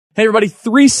Hey, everybody,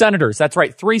 3 senators. That's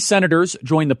right. 3 senators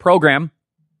joined the program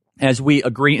as we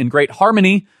agree in great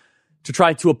harmony to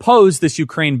try to oppose this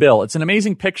Ukraine bill. It's an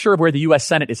amazing picture of where the U.S.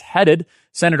 Senate is headed.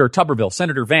 Senator Tuberville,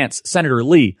 Senator Vance, Senator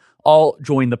Lee all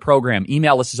joined the program.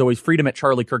 Email us as always,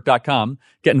 freedom@charliekirk.com.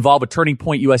 Get involved with Turning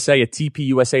Point USA at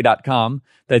tpusa.com.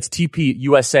 That's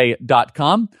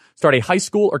tpusa.com. Start a high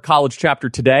school or college chapter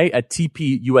today at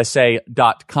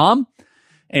tpusa.com.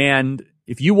 And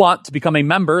if you want to become a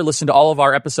member, listen to all of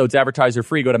our episodes advertiser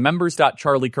free. Go to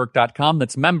members.charliekirk.com.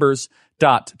 That's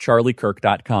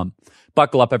members.charliekirk.com.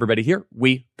 Buckle up, everybody. Here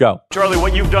we go. Charlie,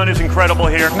 what you've done is incredible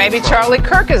here. Maybe Charlie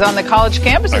Kirk is on the college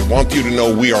campus. I want you to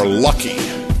know we are lucky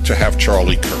to have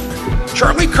Charlie Kirk.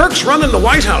 Charlie Kirk's running the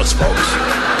White House, folks.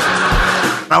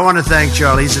 I want to thank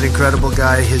Charlie. He's an incredible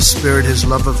guy. His spirit, his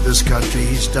love of this country.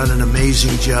 He's done an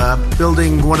amazing job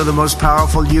building one of the most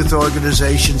powerful youth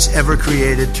organizations ever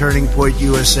created, Turning Point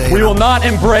USA. We will not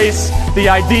embrace the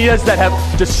ideas that have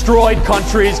destroyed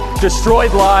countries,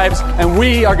 destroyed lives, and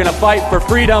we are going to fight for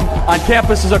freedom on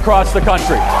campuses across the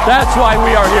country. That's why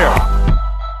we are here.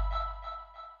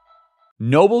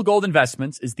 Noble Gold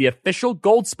Investments is the official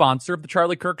gold sponsor of The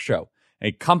Charlie Kirk Show,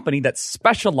 a company that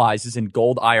specializes in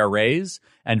gold IRAs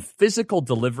and physical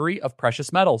delivery of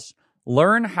precious metals.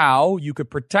 Learn how you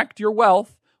could protect your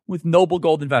wealth with Noble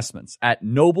Gold Investments at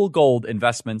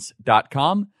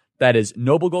noblegoldinvestments.com. That is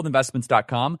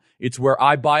noblegoldinvestments.com. It's where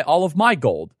I buy all of my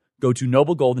gold. Go to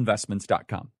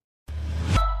noblegoldinvestments.com.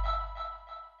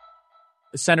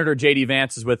 Senator J.D.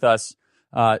 Vance is with us.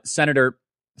 Senator,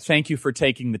 thank you for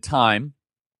taking the time.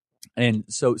 And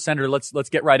so, Senator, let's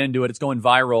get right into it. It's going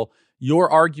viral.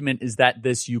 Your argument is that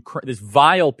this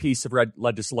vile piece of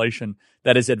legislation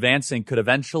that is advancing could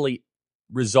eventually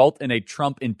result in a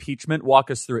Trump impeachment.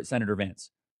 Walk us through it, Senator Vance.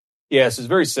 Yes, it's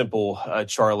very simple,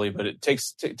 Charlie, but it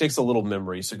takes a little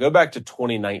memory. So go back to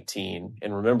 2019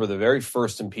 and remember the very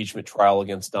first impeachment trial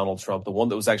against Donald Trump, the one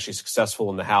that was actually successful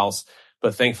in the House,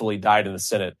 but thankfully died in the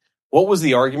Senate. What was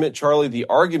the argument, Charlie? The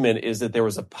argument is that there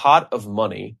was a pot of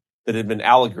money that had been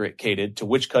allocated to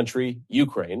which country?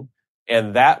 Ukraine.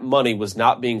 And that money was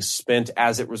not being spent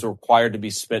as it was required to be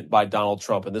spent by Donald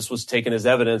Trump. And this was taken as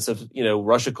evidence of,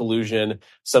 Russia collusion,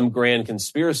 some grand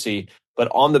conspiracy. But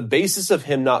on the basis of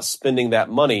him not spending that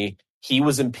money, he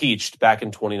was impeached back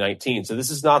in 2019. So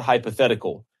this is not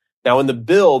hypothetical. Now, in the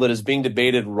bill that is being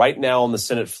debated right now on the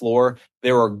Senate floor,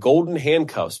 there are golden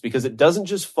handcuffs because it doesn't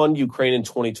just fund Ukraine in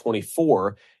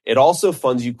 2024. It also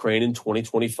funds Ukraine in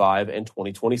 2025 and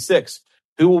 2026.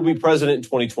 Who will be president in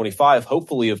 2025?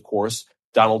 Hopefully, of course,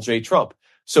 Donald J. Trump.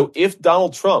 So if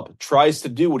Donald Trump tries to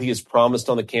do what he has promised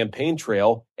on the campaign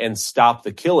trail and stop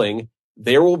the killing,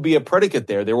 there will be a predicate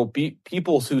there. There will be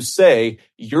people who say,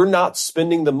 you're not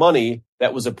spending the money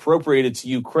that was appropriated to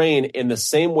Ukraine in the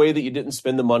same way that you didn't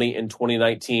spend the money in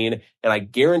 2019. And I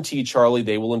guarantee, Charlie,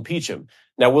 they will impeach him.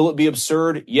 Now, will it be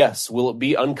absurd? Yes. Will it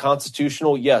be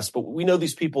unconstitutional? Yes. But we know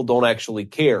these people don't actually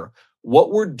care.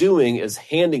 What we're doing is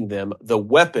handing them the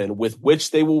weapon with which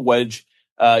they will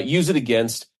use it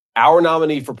against our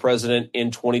nominee for president in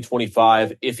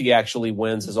 2025 if he actually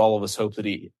wins, as all of us hope that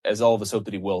he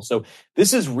will. So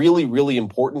this is really, really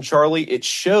important, Charlie. It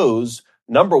shows,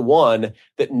 number one,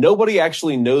 that nobody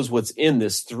actually knows what's in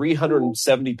this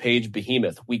 370-page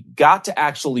behemoth. We got to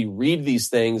actually read these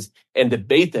things and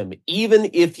debate them.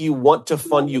 Even if you want to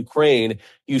fund Ukraine,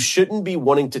 you shouldn't be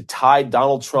wanting to tie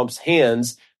Donald Trump's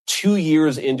hands 2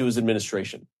 years into his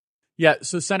administration. Yeah.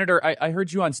 So, Senator, I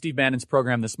heard you on Steve Bannon's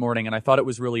program this morning, and I thought it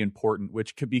was really important,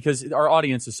 because our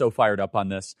audience is so fired up on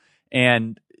this.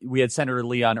 And we had Senator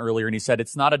Lee on earlier, and he said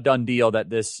it's not a done deal that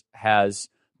this has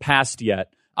passed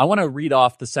yet. I want to read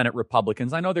off the Senate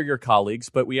Republicans. I know they're your colleagues,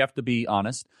 but we have to be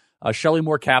honest. Shelley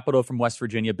Moore Capito from West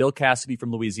Virginia, Bill Cassidy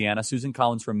from Louisiana, Susan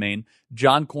Collins from Maine,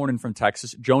 John Cornyn from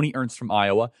Texas, Joni Ernst from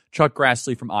Iowa, Chuck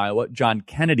Grassley from Iowa, John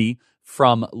Kennedy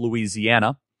from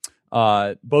Louisiana.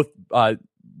 Both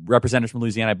representatives from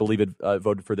Louisiana, I believe, had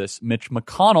voted for this. Mitch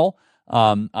McConnell,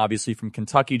 obviously from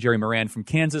Kentucky, Jerry Moran from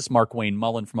Kansas, Mark Wayne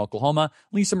Mullen from Oklahoma,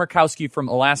 Lisa Murkowski from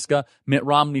Alaska, Mitt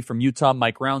Romney from Utah,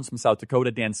 Mike Rounds from South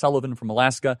Dakota, Dan Sullivan from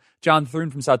Alaska, John Thune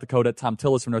from South Dakota, Tom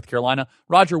Tillis from North Carolina,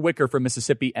 Roger Wicker from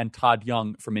Mississippi, and Todd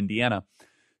Young from Indiana.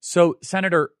 So,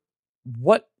 Senator,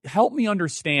 help me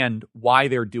understand why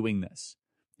they're doing this.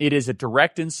 It is a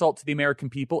direct insult to the American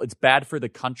people. It's bad for the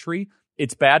country.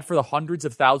 It's bad for the hundreds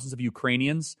of thousands of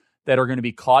Ukrainians that are going to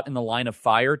be caught in the line of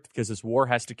fire because this war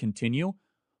has to continue.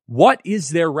 What is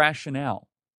their rationale?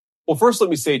 Well, first,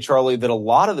 let me say, Charlie, that a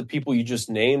lot of the people you just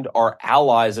named are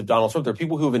allies of Donald Trump. They're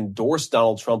people who have endorsed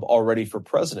Donald Trump already for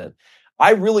president.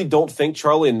 I really don't think,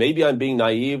 Charlie, and maybe I'm being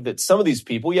naive, that some of these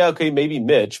people, maybe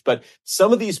Mitch, but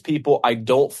some of these people I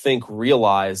don't think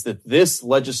realize that this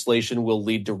legislation will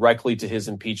lead directly to his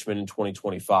impeachment in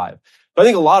 2025. But I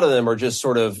think a lot of them are just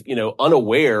sort of,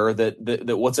 unaware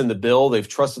that what's in the bill. They've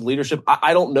trusted leadership.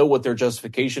 I don't know what their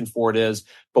justification for it is,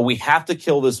 but we have to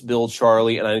kill this bill,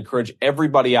 Charlie. And I encourage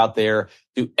everybody out there,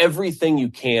 do everything you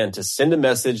can to send a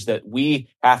message that we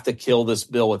have to kill this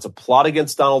bill. It's a plot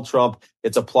against Donald Trump.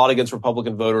 It's a plot against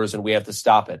Republican voters, and we have to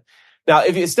stop it. Now,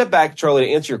 if you step back, Charlie,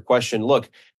 to answer your question, look,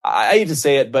 I hate to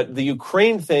say it, but the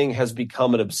Ukraine thing has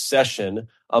become an obsession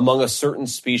among a certain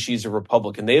species of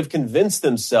Republican. They have convinced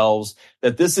themselves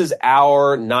that this is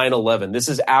our 9/11. This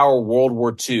is our World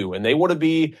War II. And they want to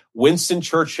be Winston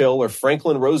Churchill or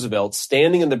Franklin Roosevelt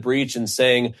standing in the breach and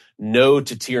saying no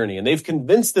to tyranny. And they've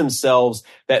convinced themselves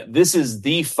that this is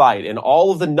the fight. And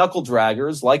all of the knuckle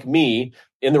draggers like me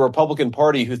in the Republican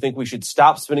Party who think we should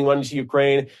stop spending money to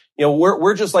Ukraine,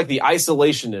 we're just like the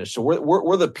isolationists. So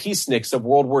we're the peaceniks of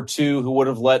World War II who would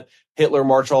have let Hitler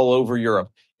march all over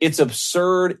Europe. It's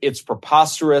absurd. It's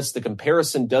preposterous. The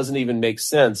comparison doesn't even make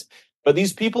sense. But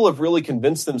these people have really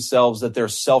convinced themselves that they're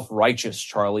self-righteous,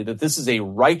 Charlie, that this is a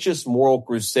righteous moral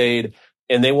crusade,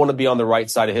 and they want to be on the right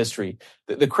side of history.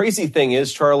 The crazy thing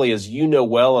is, Charlie, as you know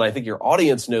well, and I think your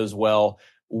audience knows well,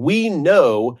 we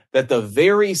know that the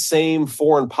very same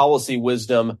foreign policy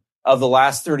wisdom of the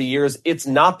last 30 years, it's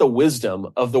not the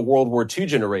wisdom of the World War II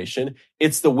generation.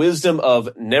 It's the wisdom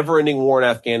of never-ending war in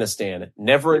Afghanistan,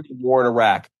 never-ending war in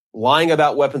Iraq, lying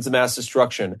about weapons of mass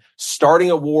destruction,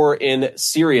 starting a war in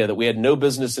Syria that we had no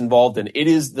business involved in. It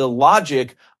is the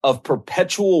logic of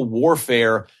perpetual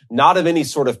warfare, not of any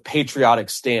sort of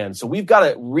patriotic stand. So we've got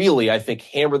to really, I think,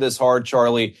 hammer this hard,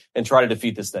 Charlie, and try to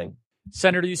defeat this thing.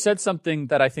 Senator, you said something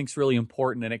that I think is really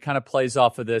important, and it kind of plays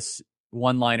off of this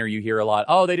one-liner you hear a lot.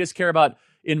 Oh, they just care about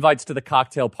invites to the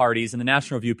cocktail parties, and the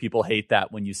National Review people hate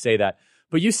that when you say that.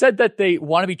 But you said that they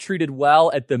want to be treated well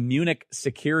at the Munich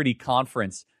Security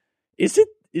Conference. Is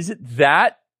it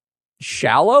that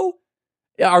shallow?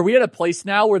 Are we at a place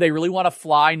now where they really want to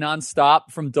fly nonstop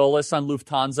from Dulles on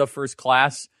Lufthansa first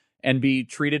class and be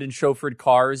treated in chauffeured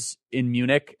cars in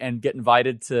Munich and get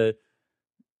invited to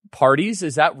parties?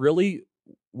 Is that really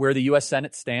where the U.S.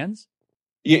 Senate stands?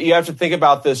 You have to think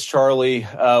about this, Charlie.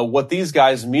 What these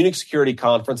guys, Munich Security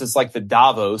Conference, it's like the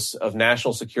Davos of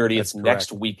national security. That's it's correct.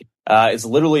 Next week. It's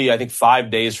literally, I think, 5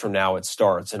 days from now it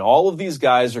starts. And all of these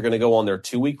guys are going to go on their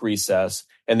 2-week recess,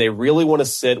 and they really want to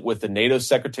sit with the NATO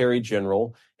Secretary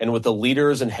General and with the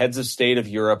leaders and heads of state of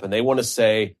Europe, and they want to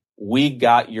say, we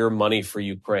got your money for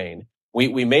Ukraine.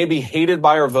 We may be hated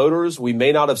by our voters. We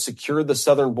may not have secured the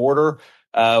southern border.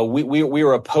 We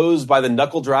were opposed by the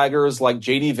knuckle draggers like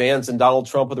J.D. Vance and Donald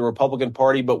Trump of the Republican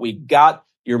Party, but we got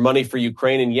your money for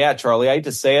Ukraine. And yeah, Charlie, I hate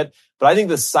to say it, but I think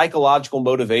the psychological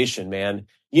motivation, man,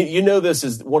 you know this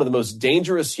is one of the most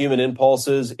dangerous human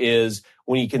impulses is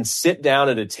when you can sit down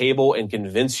at a table and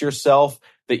convince yourself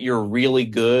that you're really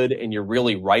good and you're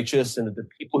really righteous and that the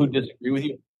people who disagree with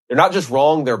you, they're not just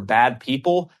wrong, they're bad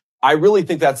people. I really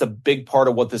think that's a big part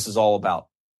of what this is all about.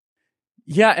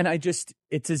 Yeah, and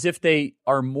it's as if they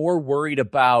are more worried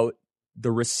about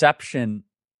the reception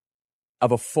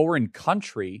of a foreign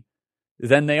country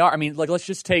than they are. I mean, like, let's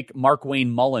just take Mark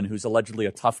Wayne Mullen, who's allegedly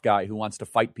a tough guy who wants to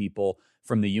fight people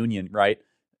from the union, right?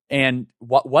 And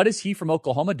what is he from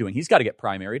Oklahoma doing? He's got to get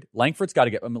primaried. Langford's got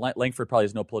to get, Langford probably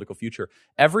has no political future.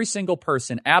 Every single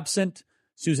person, absent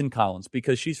Susan Collins,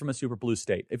 because she's from a super blue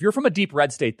state. If you're from a deep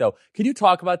red state, though, can you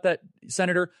talk about that,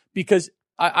 Senator? Because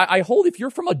I hold, if you're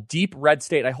from a deep red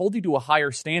state, I hold you to a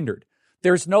higher standard.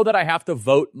 There's no that I have to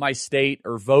vote my state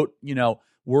or vote,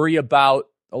 worry about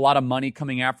a lot of money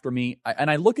coming after me.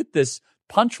 And I look at this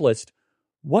punch list.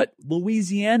 What?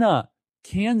 Louisiana,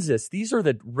 Kansas, these are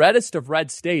the reddest of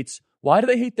red states. Why do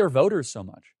they hate their voters so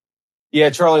much? Yeah,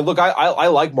 Charlie, look, I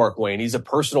like Mark Wayne. He's a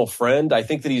personal friend. I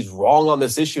think that he's wrong on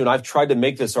this issue, and I've tried to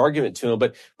make this argument to him.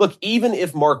 But look, even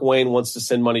if Mark Wayne wants to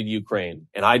send money to Ukraine,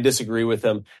 and I disagree with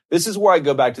him, this is where I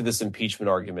go back to this impeachment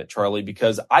argument, Charlie,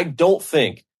 because I don't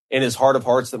think in his heart of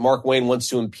hearts that Mark Wayne wants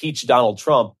to impeach Donald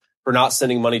Trump for not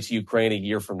sending money to Ukraine a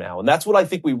year from now. And that's what I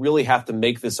think we really have to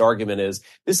make this argument is.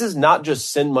 This is not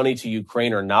just send money to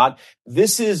Ukraine or not.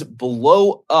 This is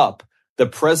blow up the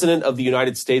president of the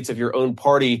United States of your own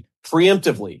party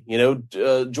preemptively.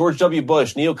 George W.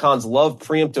 Bush, neocons love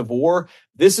preemptive war.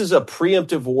 This is a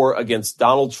preemptive war against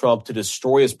Donald Trump to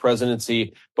destroy his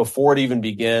presidency before it even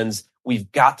begins.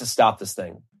 We've got to stop this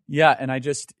thing. Yeah, and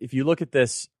if you look at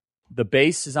this, the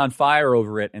base is on fire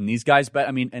over it, and these guys,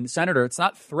 and Senator, it's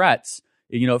not threats.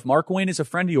 If Mark Wayne is a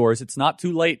friend of yours, it's not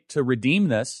too late to redeem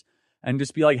this and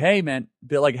just be like, hey, man,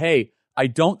 hey, I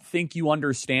don't think you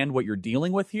understand what you're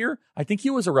dealing with here. I think he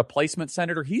was a replacement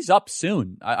senator. He's up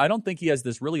soon. I don't think he has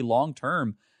this really long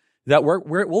term that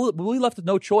we'll be left with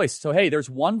no choice. So, hey,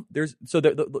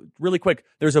 really quick,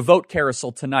 there's a vote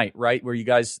carousel tonight, right? Where you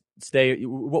guys stay.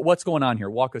 What's going on here?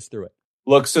 Walk us through it.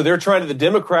 Look, so the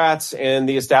Democrats and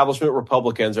the establishment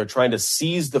Republicans are trying to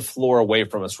seize the floor away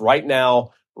from us. Right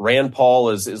now, Rand Paul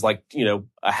is like,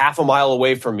 a half a mile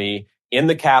away from me in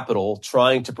the Capitol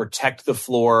trying to protect the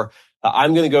floor.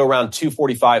 I'm going to go around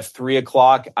 2:45, 3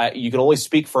 o'clock. You can only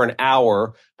speak for an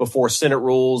hour before Senate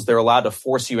rules. They're allowed to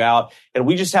force you out. And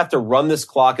we just have to run this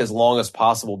clock as long as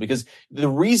possible, because the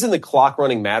reason the clock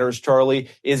running matters,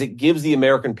 Charlie, is it gives the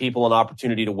American people an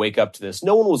opportunity to wake up to this.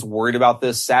 No one was worried about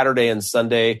this Saturday and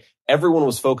Sunday. Everyone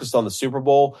was focused on the Super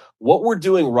Bowl. What we're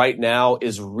doing right now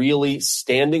is really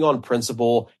standing on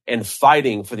principle and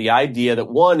fighting for the idea that,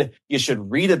 one, you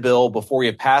should read a bill before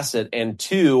you pass it, and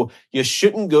two, you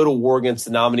shouldn't go to war against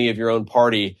the nominee of your own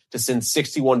party to send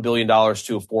 $61 billion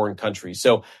to a foreign country.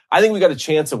 So I think we got a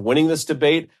chance of winning this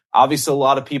debate. Obviously, a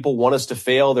lot of people want us to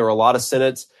fail. There are a lot of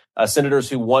senators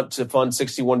who want to fund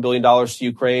 $61 billion to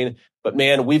Ukraine. But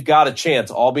man, we've got a chance,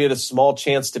 albeit a small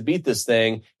chance, to beat this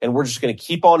thing. And we're just going to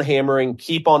keep on hammering,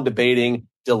 keep on debating,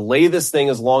 delay this thing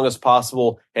as long as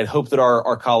possible, and hope that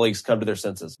our colleagues come to their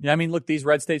senses. Yeah, I mean, look, these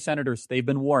red state senators, they've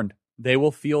been warned. They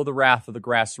will feel the wrath of the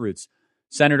grassroots.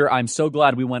 Senator, I'm so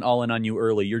glad we went all in on you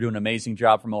early. You're doing an amazing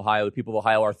job from Ohio. The people of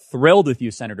Ohio are thrilled with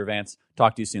you, Senator Vance.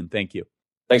 Talk to you soon. Thank you.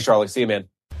 Thanks, Charlie. See you, man.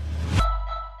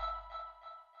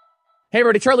 Hey,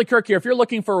 everybody, Charlie Kirk here. If you're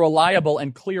looking for a reliable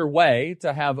and clear way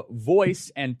to have voice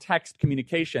and text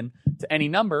communication to any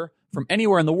number from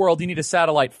anywhere in the world, you need a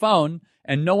satellite phone,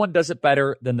 and no one does it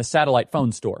better than the satellite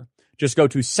phone store. Just go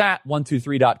to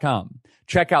sat123.com.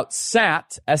 Check out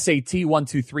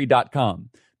SAT123.com.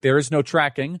 There is no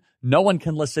tracking. No one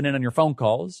can listen in on your phone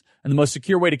calls, and the most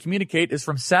secure way to communicate is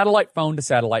from satellite phone to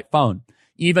satellite phone.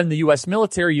 Even the U.S.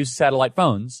 military uses satellite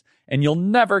phones, and you'll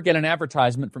never get an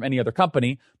advertisement from any other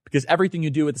company because everything you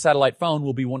do with the satellite phone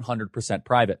will be 100%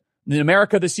 private. In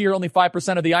America this year, only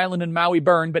 5% of the island in Maui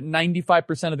burned, but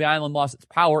 95% of the island lost its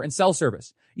power and cell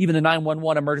service. Even the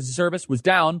 911 emergency service was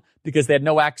down because they had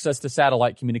no access to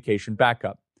satellite communication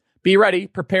backup. Be ready.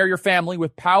 Prepare your family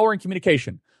with power and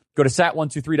communication. Go to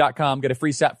sat123.com, get a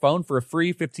free sat phone for a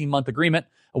free 15-month agreement,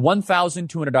 a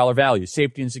 $1,200 value.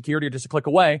 Safety and security are just a click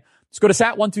away. Just go to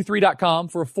sat123.com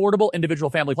for affordable individual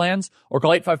family plans or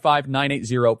call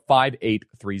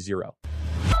 855-980-5830.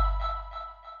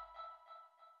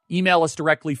 Email us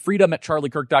directly,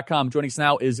 freedom@charliekirk.com. Joining us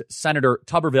now is Senator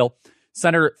Tuberville.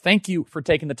 Senator, thank you for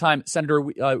taking the time. Senator,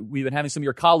 we've been having some of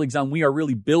your colleagues on. We are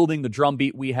really building the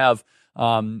drumbeat. We have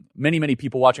many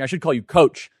people watching. I should call you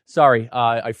Coach. Sorry,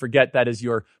 I forget that is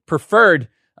your preferred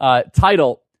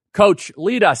title. Coach,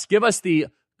 lead us. Give us the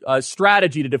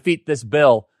strategy to defeat this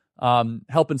bill.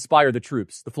 Help inspire the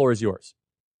troops. The floor is yours.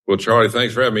 Well, Charlie,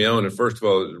 thanks for having me on. And first of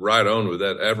all, right on with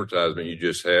that advertisement you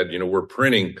just had. We're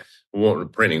borrowing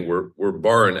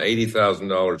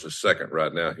 $80,000 a second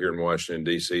right now here in Washington,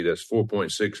 D.C. That's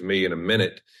 $4.6 million a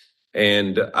minute.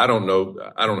 And I don't know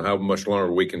how much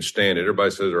longer we can stand it.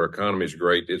 Everybody says our economy is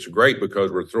great. It's great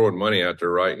because we're throwing money out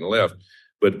there right and left,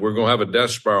 but we're going to have a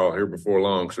death spiral here before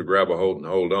long. So grab a hold and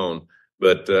hold on.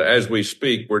 But as we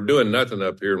speak, we're doing nothing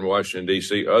up here in Washington,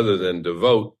 D.C. other than to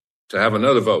vote, to have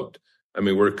another vote. I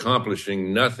mean, we're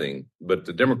accomplishing nothing. But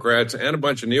the Democrats and a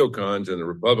bunch of neocons on the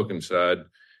Republican side,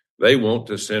 they want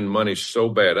to send money so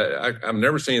bad. I've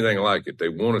never seen anything like it. They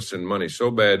want to send money so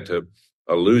bad to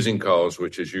a losing cause,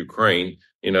 which is Ukraine.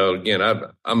 Again,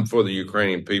 I'm for the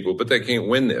Ukrainian people, but they can't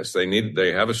win this.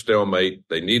 They have a stalemate.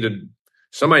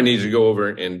 Somebody needs to go over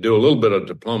and do a little bit of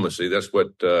diplomacy. That's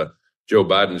what Joe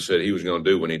Biden said he was going to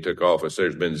do when he took office.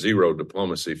 There's been zero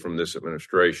diplomacy from this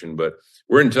administration, but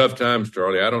we're in tough times,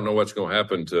 Charlie. I don't know what's going to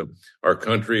happen to our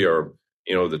country or,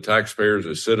 the taxpayers,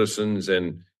 the citizens,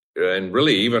 and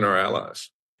really even our allies.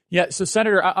 Yeah. So,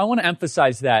 Senator, I want to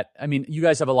emphasize that. I mean, you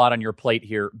guys have a lot on your plate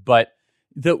here, but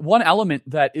the one element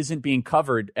that isn't being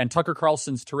covered, and Tucker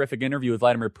Carlson's terrific interview with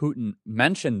Vladimir Putin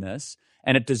mentioned this,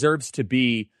 and it deserves to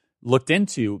be looked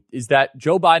into, is that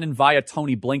Joe Biden via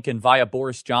Tony Blinken, via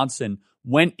Boris Johnson,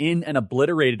 went in and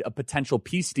obliterated a potential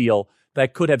peace deal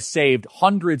that could have saved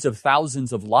hundreds of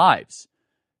thousands of lives.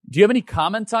 Do you have any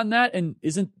comment on that? And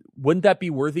wouldn't that be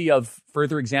worthy of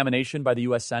further examination by the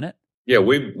U.S. Senate? Yeah,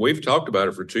 we've talked about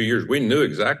it for 2 years. We knew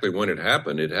exactly when it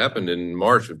happened. It happened in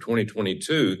March of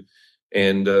 2022,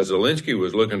 and Zelensky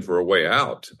was looking for a way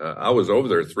out. I was over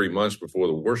there 3 months before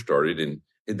the war started, and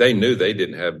they knew they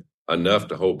didn't have enough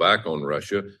to hold back on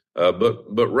Russia.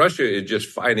 But Russia is just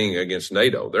fighting against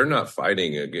NATO. They're not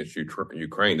fighting against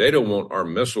Ukraine. They don't want our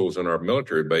missiles and our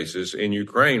military bases in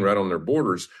Ukraine right on their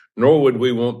borders, nor would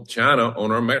we want China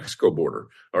on our Mexico border,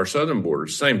 our southern border.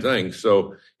 Same thing.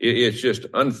 So it's just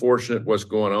unfortunate what's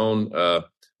going on.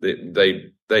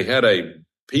 They had a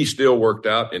peace deal worked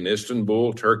out in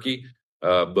Istanbul, Turkey.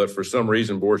 But for some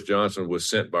reason, Boris Johnson was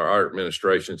sent by our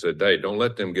administration and said, hey, don't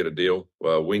let them get a deal.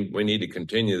 We need to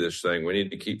continue this thing. We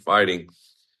need to keep fighting.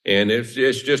 And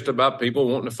it's just about people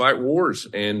wanting to fight wars.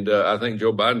 And I think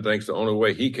Joe Biden thinks the only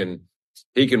way he can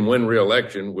win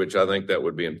re-election, which I think that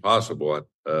would be impossible.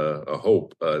 I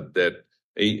hope that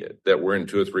we're in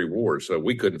 2 or 3 wars. So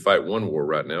we couldn't fight one war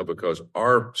right now because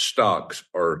our stocks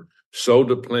are so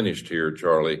depleted here,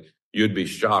 Charlie. You'd be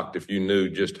shocked if you knew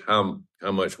just how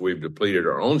much we've depleted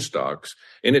our own stocks.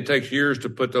 And it takes years to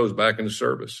put those back into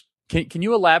service. Can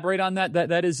you elaborate on that?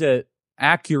 That is a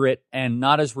accurate and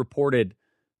not as reported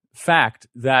fact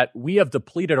that we have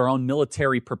depleted our own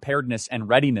military preparedness and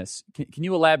readiness. Can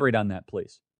you elaborate on that,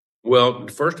 please? Well,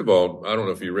 first of all, I don't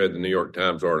know if you read the New York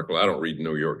Times article. I don't read the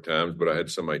New York Times, but I had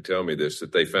somebody tell me this,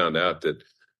 that they found out that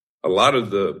a lot of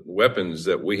the weapons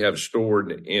that we have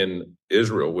stored in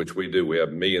Israel, which we do, we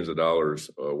have millions of dollars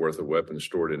worth of weapons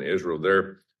stored in Israel.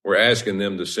 We're asking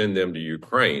them to send them to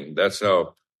Ukraine. That's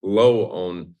how low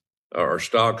on our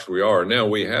stocks we are. Now,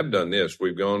 we have done this.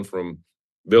 We've gone from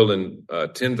building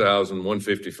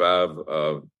 10,155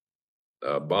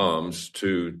 bombs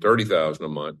to 30,000 a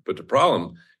month. But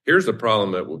here's the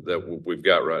problem that we've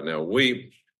got right now.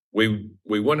 We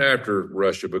went after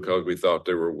Russia because we thought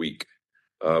they were weak.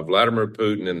 Vladimir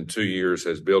Putin in 2 years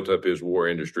has built up his war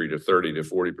industry to 30 to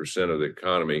 40% of the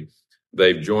economy.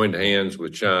 They've joined hands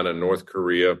with China, North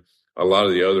Korea, a lot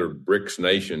of the other BRICS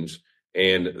nations,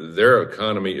 and their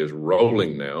economy is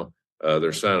rolling now.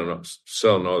 They're selling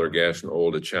all their gas and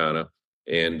oil to China,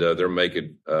 and they're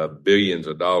making billions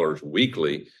of dollars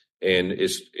weekly. And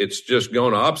it's just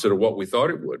gone opposite of what we thought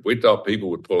it would. We thought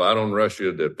people would pull out on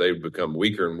Russia, that they've become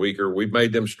weaker and weaker. We've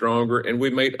made them stronger, and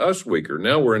we've made us weaker.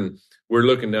 Now we're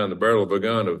looking down the barrel of a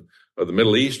gun of the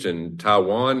Middle East and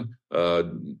Taiwan,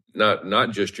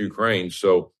 not just Ukraine.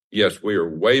 So yes, we are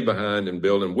way behind in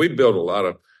building. We built a lot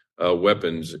of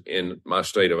weapons in my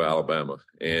state of Alabama,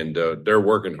 and they're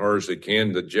working hard as they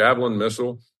can. The Javelin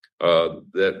missile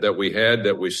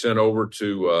that we sent over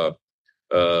to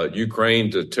Ukraine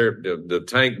to the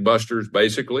tank busters,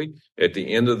 basically. At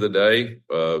the end of the day,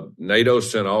 NATO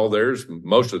sent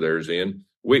most of theirs in.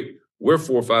 We're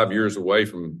 4 or 5 years away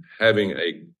from having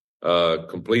a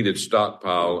completed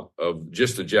stockpile of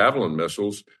just the Javelin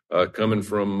missiles coming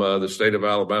from the state of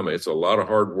Alabama. It's a lot of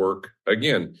hard work.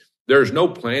 Again, there's no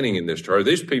planning in this, Charlie.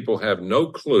 These people have no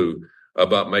clue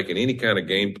about making any kind of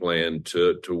game plan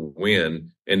to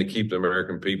win and to keep the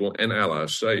American people and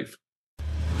allies safe.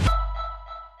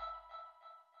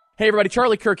 Hey everybody,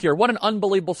 Charlie Kirk here. What an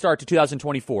unbelievable start to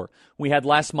 2024. We had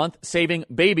last month saving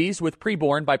babies with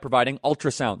preborn by providing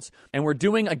ultrasounds. And we're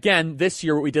doing again this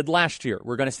year what we did last year.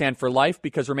 We're going to stand for life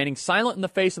because remaining silent in the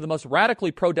face of the most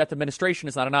radically pro-death administration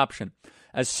is not an option.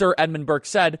 As Sir Edmund Burke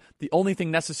said, the only thing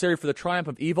necessary for the triumph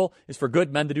of evil is for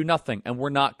good men to do nothing, and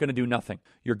we're not going to do nothing.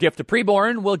 Your gift to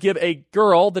preborn will give a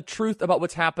girl the truth about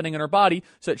what's happening in her body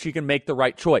so that she can make the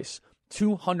right choice.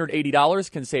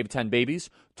 $280 can save 10 babies.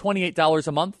 $28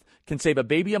 a month can save a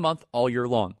baby a month all year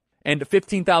long. And a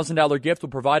 $15,000 gift will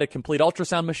provide a complete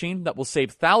ultrasound machine that will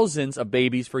save thousands of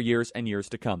babies for years and years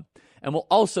to come. And will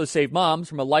also save moms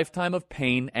from a lifetime of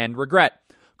pain and regret.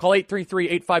 Call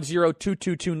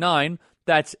 833-850-2229.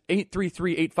 That's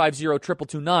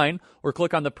 833-850-2229. Or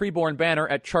click on the preborn banner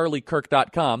at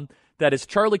charliekirk.com. That is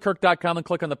charliekirk.com, and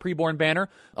click on the preborn banner.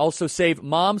 Also save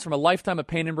moms from a lifetime of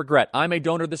pain and regret. I'm a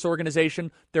donor of this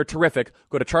organization. They're terrific.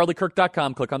 Go to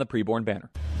charliekirk.com, click on the preborn banner.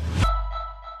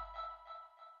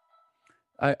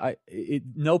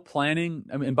 No planning.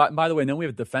 I mean, by the way, then we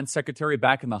have a defense secretary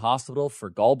back in the hospital for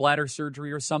gallbladder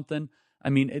surgery or something. I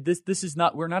mean, this is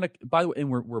not. We're not. By the way, and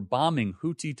we're bombing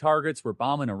Houthi targets. We're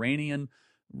bombing Iranian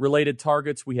related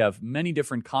targets. We have many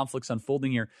different conflicts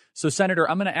unfolding here. So, Senator,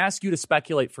 I'm going to ask you to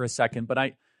speculate for a second.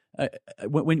 But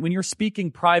when you're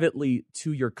speaking privately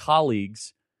to your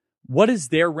colleagues, what is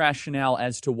their rationale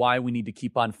as to why we need to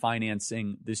keep on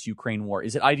financing this Ukraine war?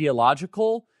 Is it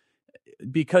ideological?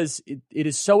 Because it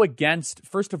is so against,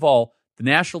 first of all, the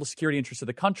national security interests of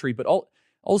the country, but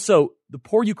also the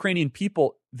poor Ukrainian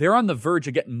people. They're on the verge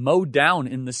of getting mowed down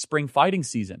in the spring fighting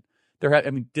season. They're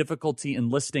having difficulty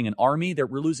enlisting an army.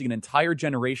 We're losing an entire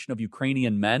generation of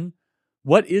Ukrainian men.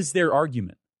 What is their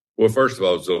argument? Well, first of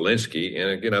all, Zelensky,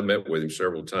 and again, I met with him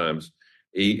several times.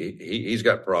 He's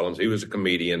got problems. He was a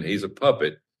comedian. He's a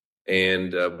puppet.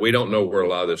 And we don't know where a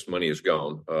lot of this money has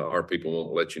gone. Our people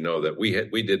won't let you know that.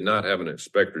 We did not have an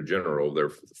inspector general there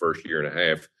for the first year and a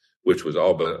half, which was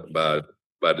all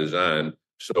by design.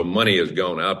 So money has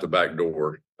gone out the back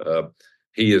door.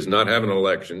 He is not having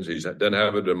elections. He doesn't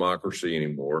have a democracy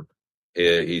anymore.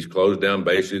 He's closed down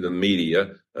basically the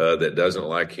media that doesn't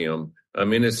like him. I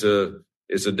mean, it's a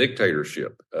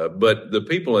dictatorship. But the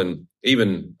people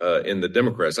even in the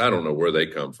Democrats, I don't know where they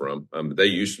come from. They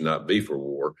used to not be for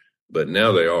war, but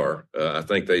now they are. I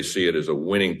think they see it as a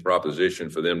winning proposition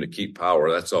for them to keep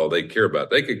power. That's all they care about.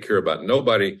 They could care about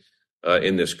nobody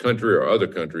in this country or other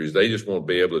countries. They just won't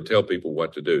be able to tell people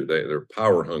what to do. They're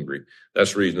power hungry.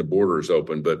 That's the reason the border is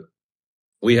open. But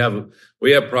we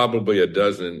have probably a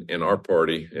dozen in our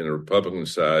party, in the Republican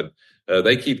side.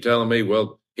 They keep telling me,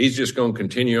 well, he's just going to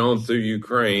continue on through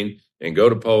Ukraine and go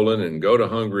to Poland and go to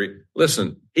Hungary.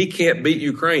 Listen, he can't beat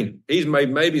Ukraine. He's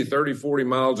made maybe 30, 40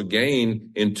 miles a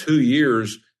gain in 2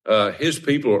 years. His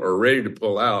people are ready to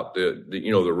pull out.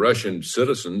 The Russian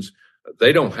citizens,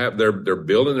 they don't have, they're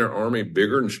building their army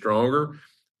bigger and stronger,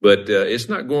 but it's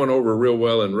not going over real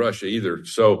well in Russia either.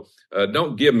 So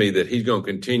don't give me that he's going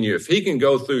to continue. If he can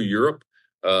go through Europe,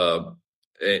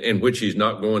 in which he's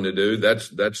not going to do,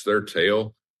 that's their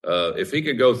tale. If he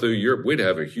could go through Europe, we'd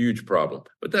have a huge problem.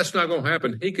 But that's not going to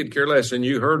happen. He could care less. And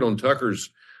you heard on Tucker's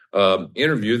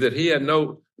interview that he had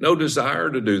no desire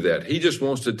to do that. He just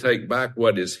wants to take back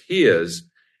what is his.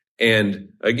 And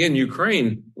again,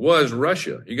 Ukraine was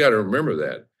Russia. You got to remember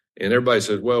that. And everybody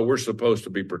says, well, we're supposed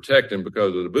to be protecting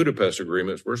because of the Budapest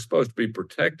agreements. We're supposed to be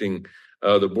protecting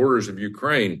the borders of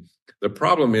Ukraine. The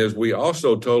problem is we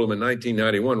also told them in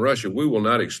 1991, Russia, we will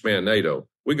not expand NATO.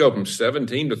 We go from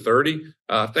 17 to 30.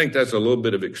 I think that's a little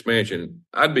bit of expansion.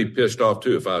 I'd be pissed off,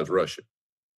 too, if I was Russia.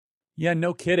 Yeah,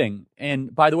 no kidding.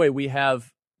 And by the way, we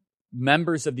have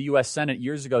members of the U.S. Senate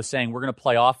years ago saying we're going to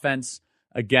play offense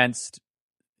against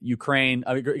Ukraine,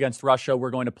 against Russia.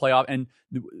 We're going to play off. And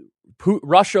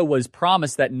Russia was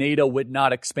promised that NATO would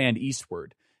not expand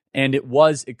eastward. And it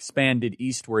was expanded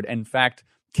eastward. In fact,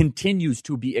 continues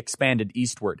to be expanded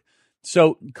eastward.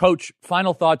 So, Coach,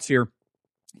 final thoughts here.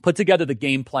 Put together the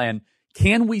game plan.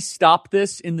 Can we stop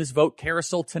this in this vote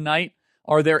carousel tonight?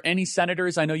 Are there any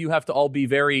senators, I know you have to all be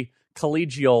very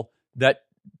collegial, that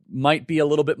might be a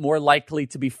little bit more likely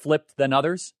to be flipped than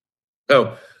others?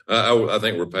 No, I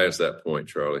think we're past that point,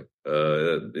 Charlie.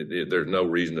 There's no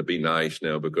reason to be nice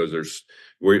now because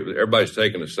everybody's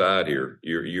taking a side here.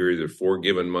 You're either for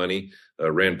giving money.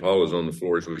 Rand Paul is on the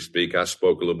floor as we speak. I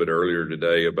spoke a little bit earlier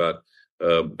today about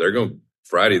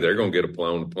Friday, they're going to get a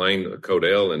plane, a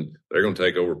Codell, and they're going to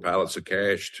take over pallets of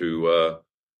cash to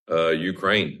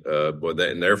Ukraine.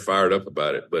 And they're fired up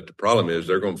about it. But the problem is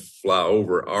they're going to fly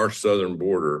over our southern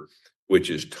border, which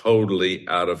is totally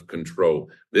out of control.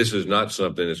 This is not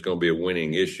something that's going to be a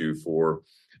winning issue for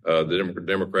the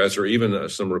Democrats or even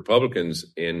some Republicans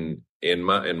in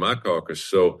my caucus.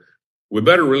 So we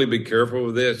better really be careful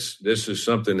with this. This is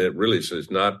something that really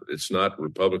it's not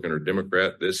Republican or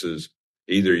Democrat. This is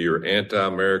either you're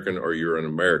anti-American or you're an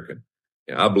American.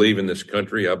 And I believe in this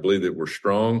country. I believe that we're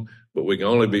strong, but we can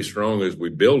only be strong as we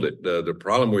build it. The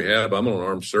problem we have, I'm on an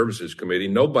Armed Services Committee.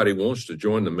 Nobody wants to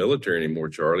join the military anymore,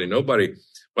 Charlie.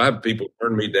 I have people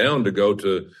turn me down to go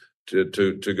to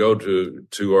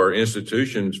our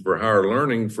institutions for higher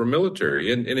learning for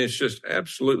military. And it's just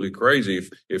absolutely crazy.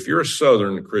 If you're a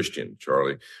Southern Christian,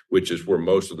 Charlie, which is where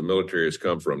most of the military has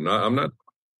come from. Now,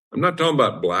 I'm not talking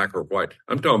about black or white.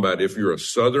 I'm talking about if you're a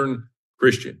Southern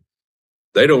Christian,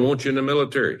 they don't want you in the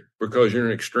military because you're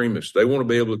an extremist. They want to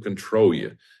be able to control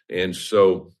you. And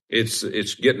so it's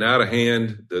getting out of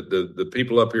hand. The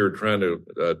people up here are trying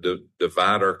to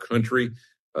divide our country.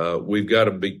 We've got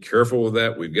to be careful with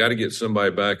that. We've got to get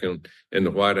somebody back in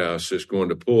the White House that's going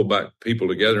to pull back people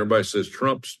together. Everybody says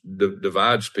Trump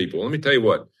divides people. Let me tell you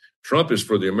what. Trump is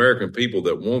for the American people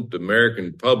that want the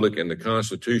American public and the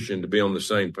Constitution to be on the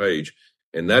same page.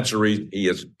 And that's the reason he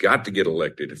has got to get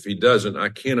elected. If he doesn't, I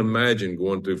can't imagine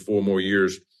going through 4 more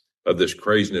years of this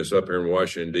craziness up here in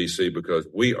Washington, D.C., because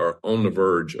we are on the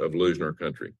verge of losing our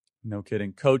country. No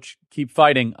kidding. Coach, keep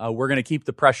fighting. We're going to keep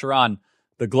the pressure on.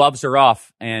 The gloves are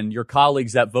off, and your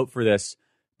colleagues that vote for this,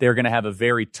 they're going to have a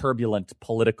very turbulent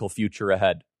political future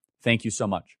ahead. Thank you so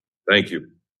much. Thank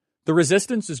you. The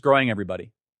resistance is growing,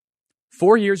 everybody.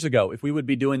 4 years ago, if we would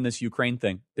be doing this Ukraine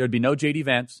thing, there would be no J.D.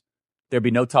 Vance. There'd be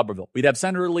no Tuberville. We'd have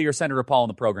Senator Lee or Senator Paul on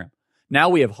the program. Now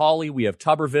we have Hawley, we have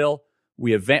Tuberville,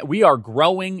 we are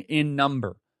growing in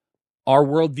number. Our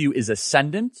worldview is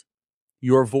ascendant.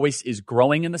 Your voice is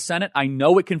growing in the Senate. I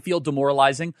know it can feel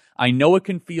demoralizing. I know it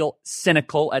can feel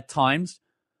cynical at times,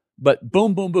 But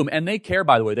boom, boom, boom. And they care,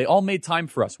 by the way. They all made time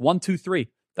for us. 1, 2, 3.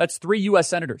 That's 3 U.S.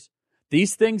 senators.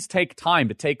 These things take time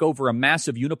to take over a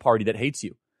massive uniparty that hates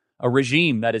you, a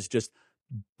regime that is just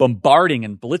bombarding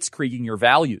and blitzkrieging your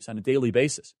values on a daily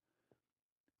basis.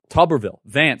 Tuberville,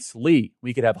 Vance, Lee.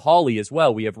 We could have Hawley as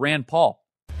well. We have Rand Paul.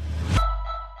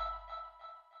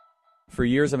 For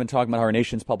years, I've been talking about how our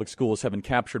nation's public schools have been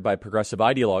captured by progressive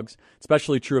ideologues,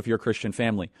 especially true if you're a Christian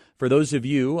family. For those of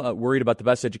you worried about the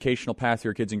best educational path for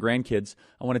your kids and grandkids,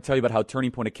 I want to tell you about how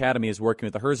Turning Point Academy is working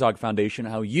with the Herzog Foundation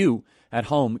and how you at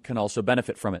home can also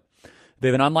benefit from it. They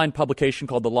have an online publication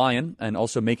called The Lion and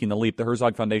also Making the Leap. The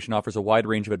Herzog Foundation offers a wide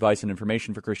range of advice and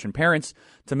information for Christian parents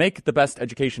to make the best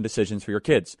education decisions for your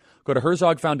kids. Go to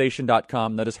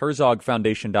herzogfoundation.com. That is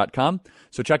herzogfoundation.com.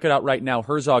 So check it out right now,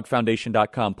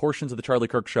 herzogfoundation.com. Portions of the Charlie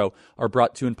Kirk Show are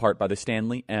brought to you in part by the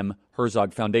Stanley M.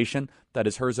 Herzog Foundation. That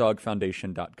is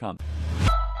herzogfoundation.com.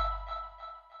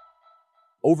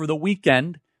 Over the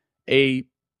weekend, an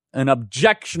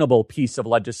objectionable piece of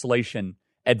legislation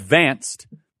advanced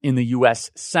in the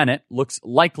U.S. Senate, looks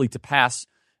likely to pass.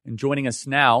 And joining us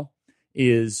now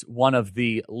is one of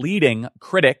the leading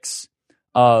critics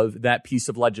of that piece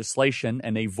of legislation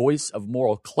and a voice of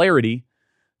moral clarity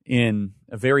in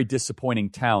a very disappointing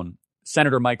town,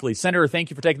 Senator Mike Lee. Senator, thank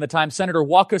you for taking the time. Senator,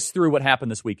 walk us through what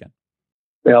happened this weekend.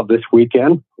 Well, this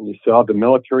weekend, you saw the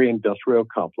military-industrial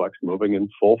complex moving in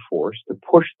full force to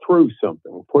push through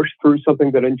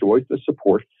something that enjoys the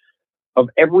support of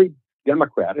every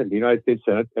Democrat in the United States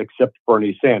Senate except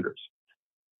Bernie Sanders.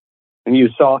 And you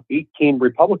saw 18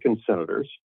 Republican senators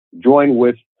join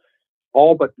with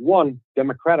all but one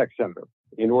Democratic senator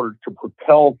in order to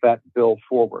propel that bill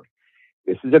forward.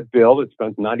 This is a bill that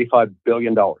spends $95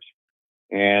 billion,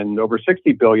 and over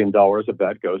 $60 billion of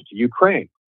that goes to Ukraine.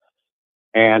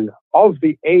 And of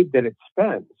the aid that it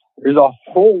spends, there's a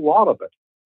whole lot of it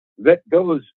that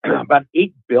goes about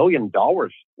 $8 billion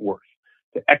worth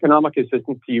to economic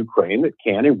assistance to Ukraine that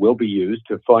can and will be used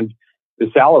to fund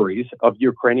the salaries of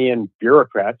Ukrainian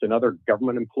bureaucrats and other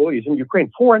government employees in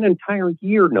Ukraine for an entire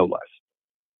year, no less.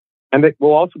 And it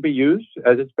will also be used,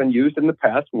 as it's been used in the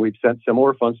past, when we've sent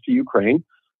similar funds to Ukraine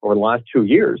over the last 2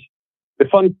 years, to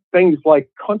fund things like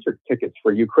concert tickets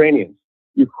for Ukrainians,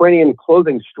 Ukrainian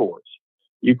clothing stores,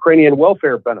 Ukrainian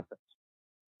welfare benefits.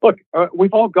 Look,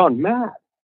 we've all gone mad.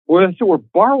 So we're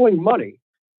borrowing money,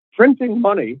 printing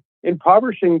money,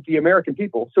 impoverishing the American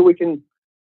people so we can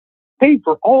pay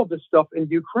for all of this stuff in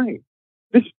Ukraine.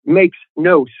 This makes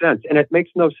no sense. And it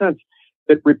makes no sense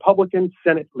that Republican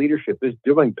Senate leadership is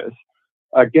doing this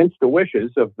against the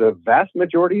wishes of the vast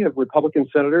majority of Republican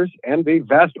senators and the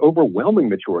vast overwhelming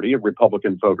majority of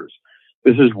Republican voters.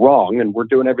 This is wrong, and we're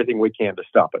doing everything we can to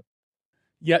stop it.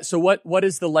 Yeah, so what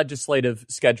is the legislative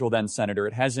schedule then, Senator?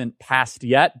 It hasn't passed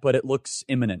yet, but it looks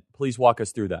imminent. Please walk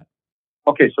us through that.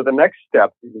 Okay, so the next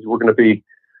step is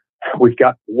we've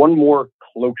got one more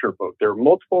cloture vote. There are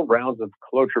multiple rounds of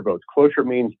cloture votes. Cloture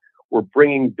means we're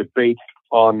bringing debate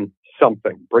on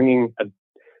something, bringing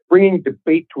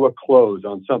debate to a close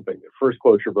on something. The first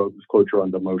cloture vote was cloture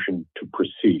on the motion to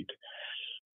proceed.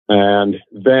 And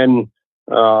then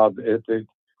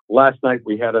last night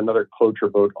we had another cloture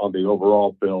vote on the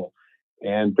overall bill.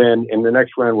 And then in the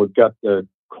next round, we've got the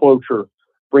cloture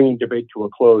bringing debate to a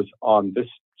close on this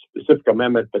specific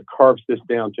amendment that carves this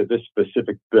down to this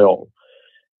specific bill.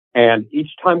 And each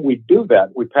time we do that,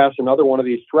 we pass another one of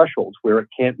these thresholds where it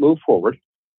can't move forward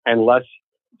unless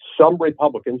some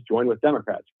Republicans join with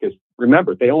Democrats. Because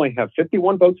remember, they only have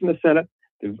 51 votes in the Senate.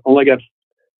 They've only got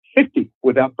 50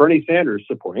 without Bernie Sanders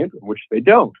supporting it, which they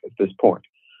don't at this point.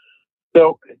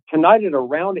 So tonight at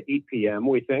around 8 p.m.,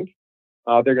 we think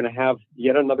they're going to have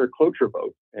yet another cloture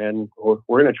vote. And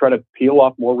we're going to try to peel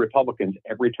off more Republicans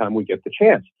every time we get the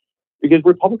chance. Because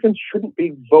Republicans shouldn't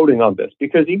be voting on this.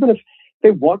 Because even if they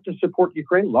want to support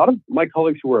Ukraine, a lot of my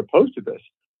colleagues who are opposed to this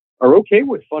are okay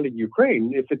with funding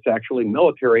Ukraine if it's actually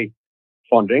military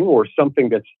funding or something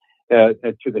that's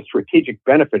to the strategic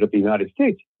benefit of the United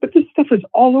States. But this stuff is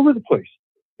all over the place.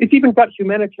 It's even got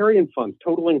humanitarian funds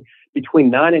totaling between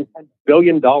 $9 and $10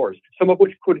 billion, some of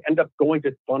which could end up going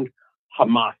to fund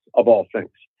Hamas, of all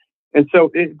things. And so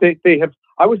they have.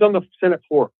 I was on the Senate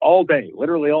floor all day,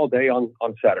 literally all day on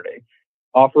Saturday,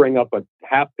 offering up a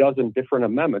half dozen different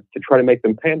amendments to try to make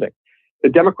them pending. The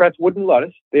Democrats wouldn't let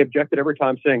us. They objected every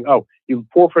time, saying, oh, you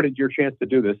forfeited your chance to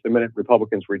do this the minute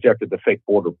Republicans rejected the fake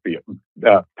border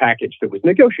package that was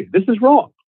negotiated. This is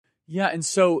wrong. Yeah, and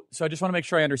so I just want to make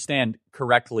sure I understand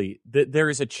correctly that there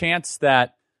is a chance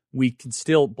that we can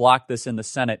still block this in the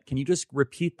Senate. Can you just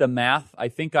repeat the math? I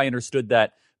think I understood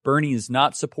that Bernie is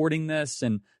not supporting this.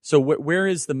 And so where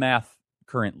is the math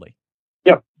currently?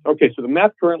 Yeah, Okay, so the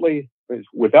math currently is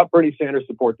without Bernie Sanders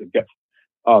support that gets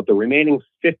the remaining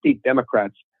 50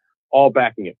 Democrats all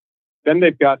backing it. Then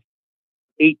they've got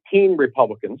 18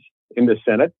 Republicans in the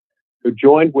Senate who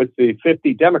joined with the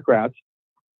 50 Democrats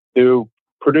to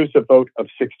produce a vote of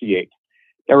 68.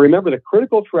 Now, remember, the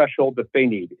critical threshold that they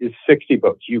need is 60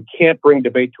 votes. You can't bring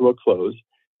debate to a close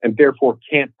and therefore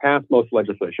can't pass most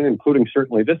legislation, including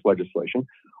certainly this legislation,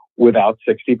 without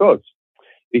 60 votes.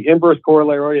 The inverse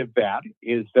corollary of that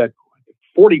is that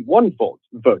 41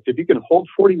 votes. If you can hold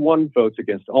 41 votes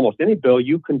against almost any bill,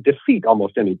 you can defeat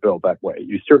almost any bill that way.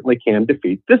 You certainly can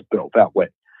defeat this bill that way.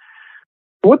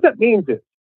 So what that means is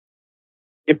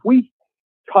if we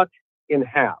cut in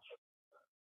half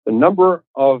the number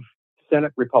of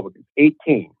Senate Republicans,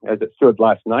 18 as it stood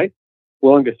last night,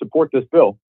 willing to support this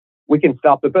bill, we can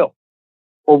stop the bill.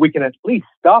 Or we can at least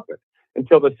stop it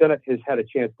until the Senate has had a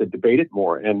chance to debate it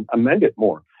more and amend it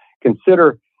more.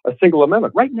 Consider a single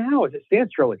amendment. Right now, as it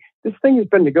stands, Charlie, this thing has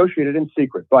been negotiated in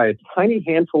secret by a tiny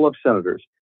handful of senators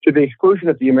to the exclusion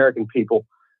of the American people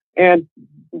and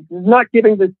not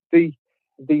giving the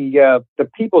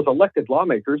people's elected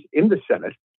lawmakers in the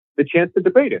Senate the chance to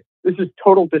debate it. This is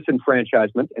total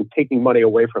disenfranchisement and taking money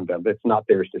away from them that's not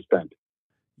theirs to spend.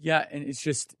 Yeah, and it's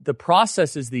just the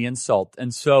process is the insult.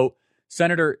 And so,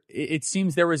 Senator, it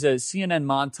seems there was a CNN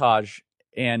montage,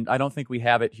 and I don't think we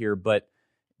have it here, but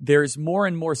there's more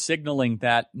and more signaling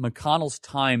that McConnell's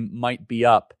time might be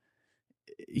up.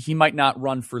 He might not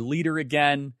run for leader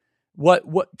again. What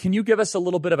can you give us a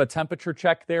little bit of a temperature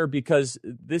check there? Because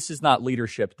this is not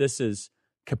leadership. This is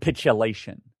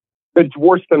capitulation. But it's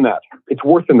worse than that. It's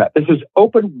worse than that. This is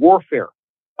open warfare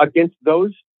against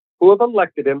those who have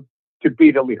elected him to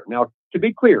be the leader. Now, to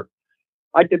be clear,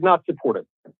 I did not support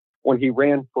him when he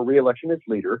ran for re-election as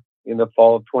leader in the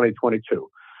fall of 2022.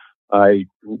 I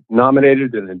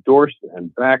nominated and endorsed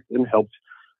and backed and helped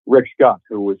Rick Scott,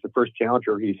 who was the first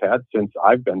challenger he's had since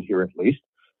I've been here at least,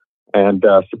 and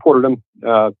supported him.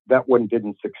 That one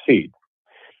didn't succeed.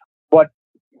 But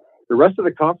the rest of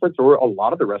the conference, or a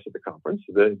lot of the rest of the conference,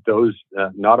 those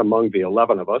not among the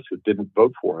 11 of us who didn't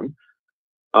vote for him,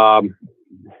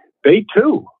 they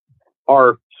too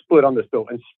are split on this bill,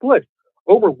 and split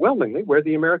overwhelmingly where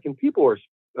the American people are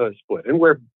split and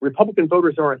where Republican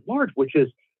voters are at large, which is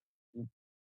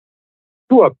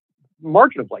to a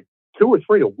margin of like 2 or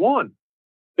 3 to 1.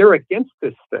 They're against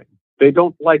this thing. They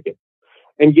don't like it.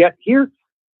 And yet here,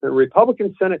 the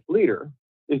Republican Senate leader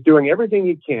is doing everything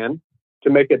he can to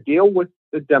make a deal with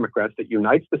the Democrats that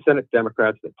unites the Senate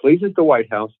Democrats, that pleases the White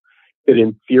House, that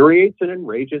infuriates and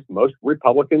enrages most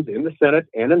Republicans in the Senate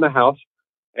and in the House,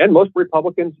 and most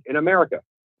Republicans in America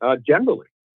generally.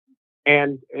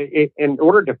 And in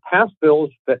order to pass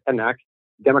bills that enact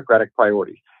Democratic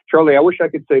priorities. Charlie, I wish I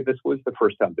could say this was the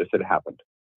first time this had happened,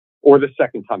 or the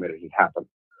second time it had happened,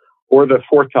 or the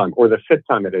fourth time, or the fifth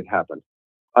time it had happened.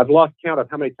 I've lost count of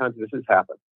how many times this has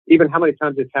happened, even how many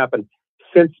times it's happened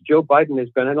since Joe Biden has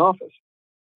been in office.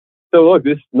 So look,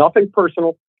 this is nothing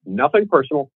personal,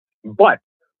 but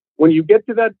when you get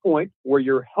to that point where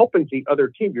you're helping the other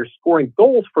team, you're scoring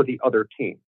goals for the other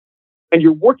team, and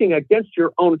you're working against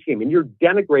your own team, and you're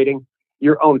denigrating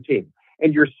your own team,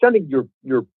 and you're sending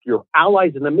your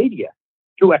allies in the media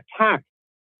to attack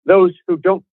those who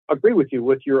don't agree with you,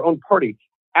 with your own party,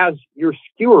 as you're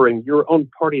skewering your own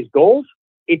party's goals,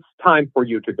 it's time for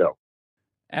you to go.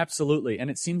 Absolutely.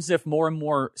 And it seems as if more and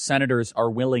more senators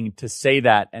are willing to say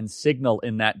that and signal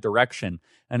in that direction.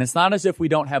 And it's not as if we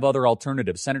don't have other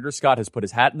alternatives. Senator Scott has put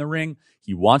his hat in the ring.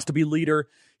 He wants to be leader.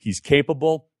 He's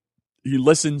capable. He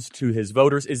listens to his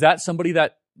voters. Is that somebody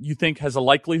that you think has a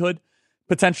likelihood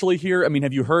potentially here? I mean,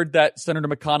 have you heard that Senator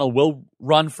McConnell will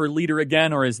run for leader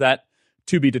again, or is that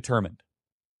to be determined?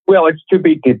 Well, it's to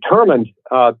be determined.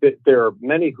 There are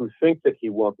many who think that he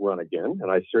won't run again, and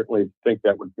I certainly think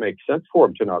that would make sense for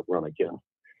him to not run again.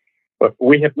 But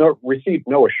we have received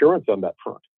no assurance on that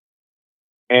front.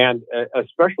 And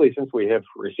especially since we have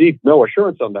received no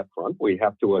assurance on that front, we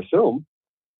have to assume,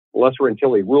 unless or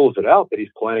until he rules it out, that he's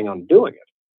planning on doing it.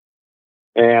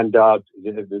 And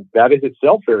that is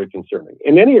itself very concerning.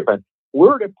 In any event,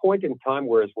 we're at a point in time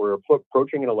where, as we're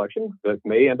approaching an election that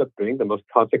may end up being the most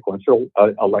consequential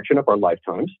election of our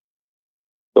lifetimes,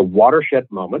 the watershed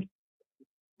moment,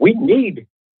 we need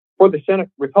for the Senate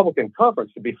Republican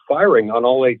Conference to be firing on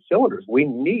all 8 cylinders. We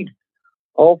need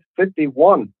all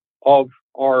 51 of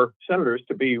our senators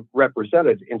to be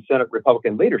represented in Senate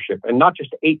Republican leadership, and not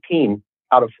just 18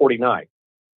 out of 49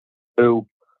 who,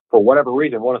 for whatever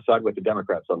reason, want to side with the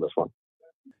Democrats on this one.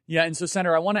 Yeah, and so,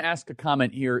 Senator, I want to ask a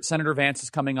comment here. Senator Vance is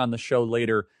coming on the show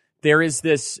later. There is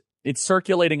this, it's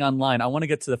circulating online. I want to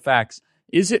get to the facts.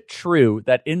 Is it true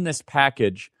that in this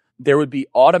package, there would be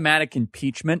automatic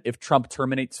impeachment if Trump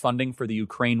terminates funding for the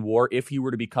Ukraine war if he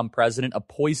were to become president, a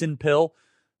poison pill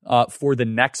for the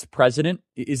next president?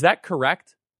 Is that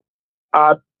correct?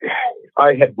 I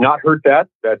had not heard that.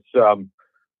 That's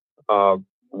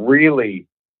really,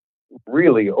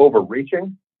 really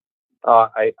overreaching,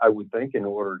 I would think, in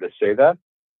order to say that,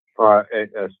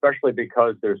 especially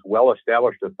because there's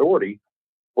well-established authority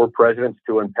for presidents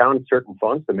to impound certain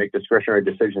funds, to make discretionary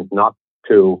decisions not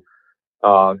to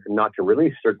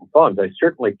release certain funds. I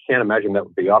certainly can't imagine that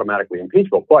would be automatically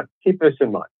impeachable. But keep this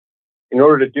in mind. In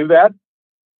order to do that,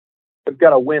 we've got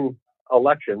to win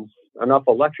enough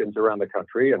elections around the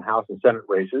country and House and Senate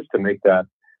races to make that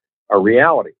a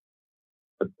reality.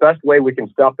 The best way we can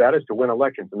stop that is to win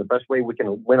elections. And the best way we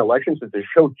can win elections is to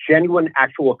show genuine,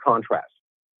 actual contrast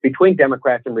between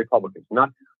Democrats and Republicans,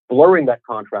 not blurring that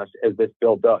contrast as this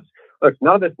bill does. Look,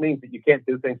 none of this means that you can't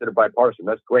do things that are bipartisan.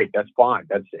 That's great. That's fine.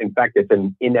 In fact, it's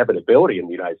an inevitability in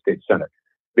the United States Senate.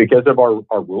 Because of our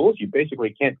rules, you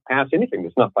basically can't pass anything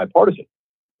that's not bipartisan.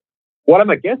 What I'm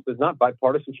against is not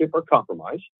bipartisanship or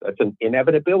compromise. That's an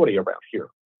inevitability around here.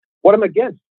 What I'm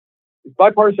against is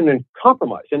bipartisan and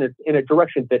compromise in a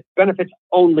direction that benefits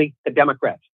only the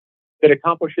Democrats, that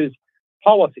accomplishes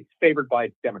policies favored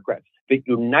by Democrats, that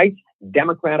unites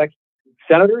Democratic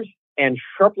senators and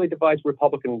sharply divides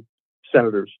Republican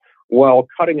senators while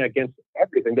cutting against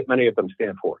everything that many of them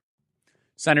stand for.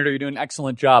 Senator, you're doing an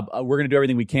excellent job. We're going to do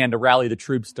everything we can to rally the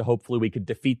troops to hopefully we could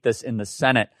defeat this in the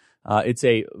Senate. It's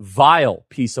a vile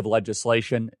piece of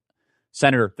legislation.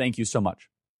 Senator, thank you so much.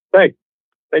 Thank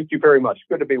you very much.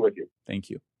 Good to be with you. Thank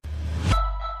you.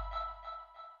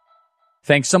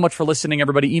 Thanks so much for listening,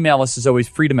 everybody. Email us as always,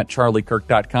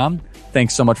 freedom@charliekirk.com.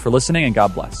 Thanks so much for listening, and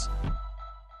God bless.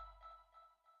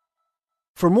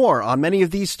 For more on many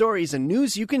of these stories and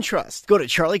news you can trust, go to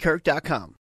charliekirk.com.